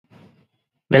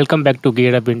Welcome back to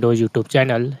GearUpWindows YouTube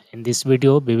channel. In this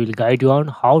video, we will guide you on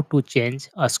how to change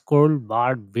a scroll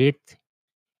bar width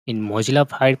in Mozilla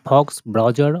Firefox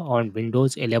browser on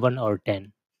Windows 11 or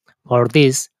 10. For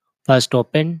this, first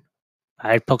open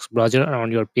Firefox browser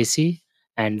on your PC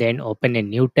and then open a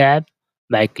new tab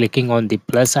by clicking on the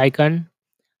plus icon,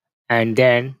 and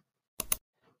then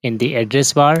in the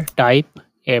address bar type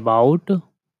about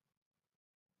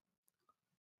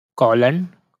colon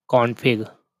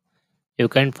config. You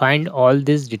can find all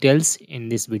these details in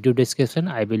this video description.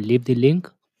 I will leave the link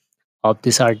of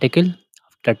this article.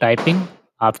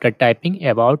 After typing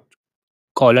about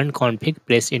colon config,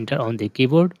 press enter on the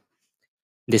keyboard.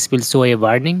 This will show a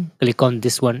warning. Click on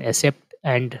this one, accept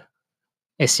the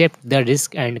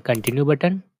risk and continue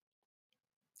button.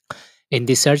 In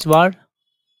the search bar,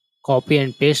 copy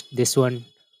and paste this one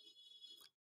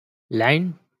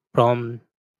line from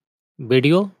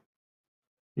video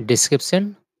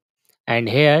description, and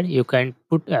here you can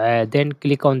put then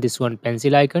click on this one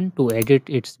pencil icon to edit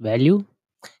its value.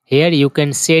 Here you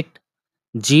can set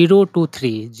 0 to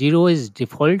 3. 0 is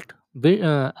default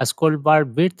a scroll bar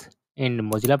width in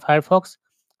Mozilla Firefox.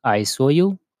 I show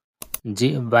you.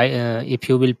 If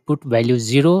you will put value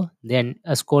 0, then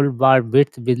a scroll bar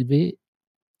width will be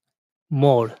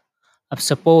more.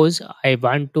 Suppose I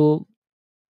want to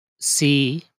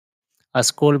see a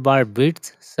scroll bar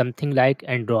width something like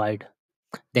Android,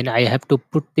 then I have to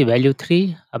put the value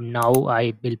 3. Now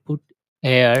I will put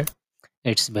here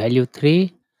its value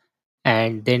 3,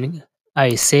 and then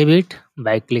I save it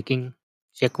by clicking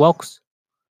checkbox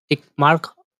tick mark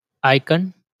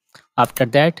icon. After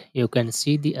that, you can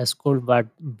see the scroll bar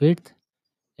width.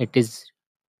 It is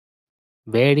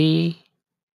very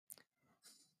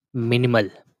minimal.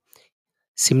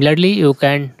 Similarly, you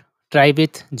can try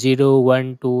with 0,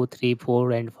 1, 2, 3,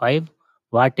 4, and 5.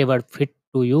 Whatever fit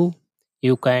to you,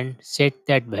 you can set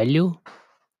that value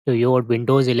to your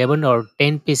Windows 11 or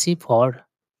 10 PC for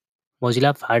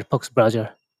Mozilla Firefox browser.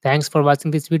 Thanks for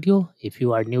watching this video. If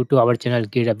you are new to our channel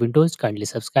GearUpWindows, kindly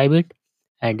subscribe it.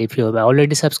 And if you have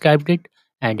already subscribed it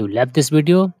and you love this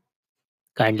video,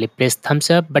 kindly press thumbs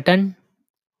up button,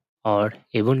 or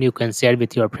even you can share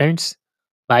with your friends.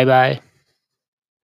 Bye bye.